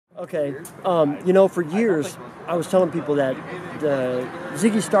Okay, you know, for years, I was telling people that the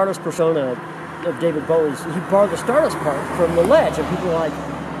Ziggy Stardust persona of David Bowie's, he borrowed the Stardust part from The Ledge, and people were like,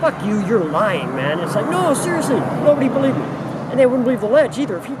 fuck you, you're lying, man. And it's like, no, seriously, nobody believed me. And they wouldn't believe The Ledge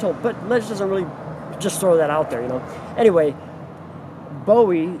either if he told, but Ledge doesn't really just throw that out there, you know. Anyway,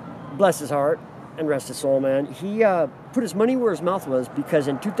 Bowie, bless his heart, and rest his soul, man, he put his money where his mouth was, because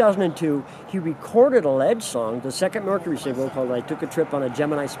in 2002, he recorded a Ledge song, the second Mercury single, called I Took a Trip on a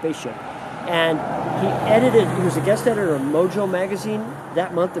Gemini Spaceship. And he was a guest editor of Mojo magazine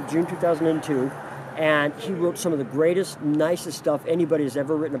that month of June 2002, and he wrote some of the greatest, nicest stuff anybody has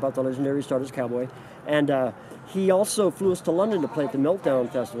ever written about the legendary Stardust Cowboy. And he also flew us to London to play at the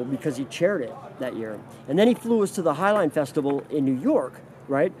Meltdown Festival because he chaired it that year. And then he flew us to the Highline Festival in New York,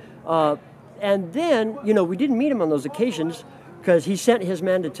 right? And then, you know, we didn't meet him on those occasions because he sent his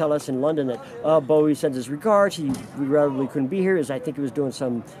man to tell us in London that Bowie sends his regards. He regrettably couldn't be here, as I think he was doing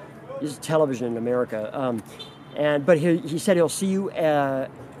some television in America. But he said he'll see you at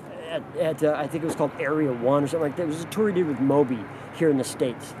I think it was called Area 1 or something like that. It was a tour he did with Moby here in the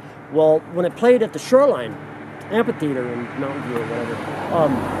States. Well, when it played at the Shoreline Amphitheater in Mountain View or whatever,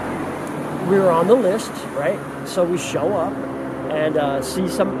 we were on the list, right? So we show up and see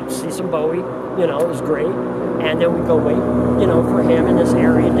some Bowie, you know, it was great. And then we go wait, you know, for him in this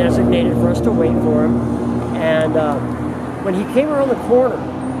area designated for us to wait for him. And when he came around the corner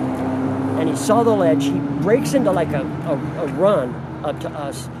and he saw the Ledge, he breaks into like a run up to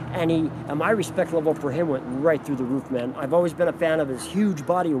us, and my respect level for him went right through the roof, man. I've always been a fan of his huge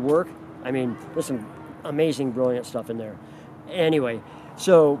body of work. I mean, there's some amazing, brilliant stuff in there. Anyway,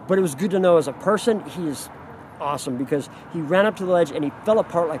 but it was good to know as a person, he is awesome, because he ran up to the Ledge and he fell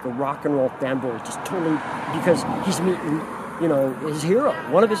apart like a rock and roll fanboy, just totally, because he's meeting, you know, his hero,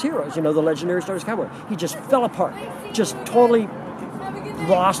 one of his heroes, you know, the legendary Stardust Cowboy. He just fell apart, just totally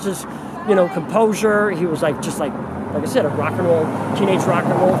lost his, you know, composure. He was like I said, a rock and roll, teenage rock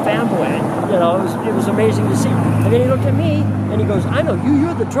and roll fanboy. You know, it was amazing to see. And then he looked at me and he goes, I know you,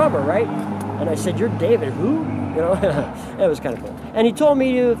 you're the drummer, right? And I said, you're David, who? You know, that was kind of cool. And he told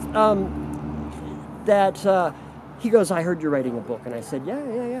me that he goes, I heard you're writing a book. And I said,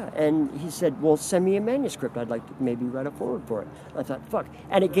 yeah. And he said, well, send me a manuscript. I'd like to maybe write a foreword for it. I thought, fuck.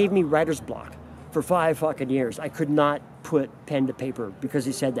 And it gave me writer's block for 5 fucking years. I could not put pen to paper because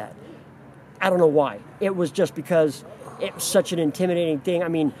he said that. I don't know why. It was just because it was such an intimidating thing. I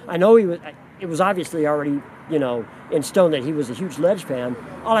mean, I know it was obviously already, you know, in stone that he was a huge Ledge fan.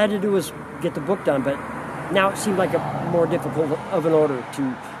 All I had to do was get the book done, but now it seemed like a more difficult of an order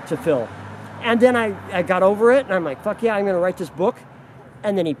to fill. And then I got over it, and I'm like, fuck yeah, I'm going to write this book.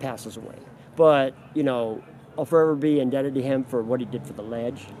 And then he passes away. But, you know, I'll forever be indebted to him for what he did for the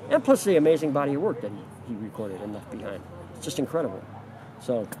Ledge, and plus the amazing body of work that he recorded and left behind. It's just incredible.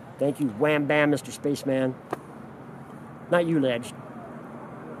 So, thank you, wham bam, Mr. Spaceman. Not you, Ledge.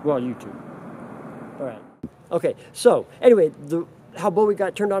 Well, you too. All right. Okay, so, anyway, how Bowie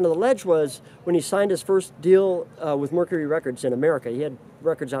got turned on to the Ledge was when he signed his first deal with Mercury Records in America. He had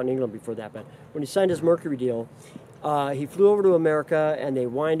records out in England before that, but when he signed his Mercury deal, he flew over to America, and they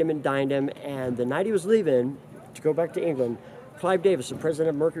wined him and dined him, and the night he was leaving to go back to England, Clive Davis, the president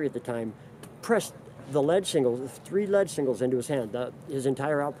of Mercury at the time, pressed the Ledge singles, 3 Ledge singles into his hand, his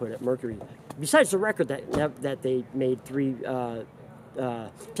entire output at Mercury. Besides the record that they made 3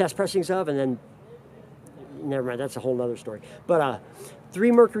 test pressings of, and then, never mind, that's a whole other story. But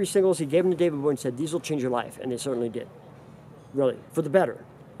 3 Mercury singles, he gave them to David Bowie and said, these will change your life, and they certainly did. Really, for the better.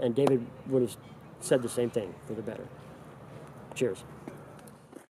 And David would have said the same thing, for the better. Cheers.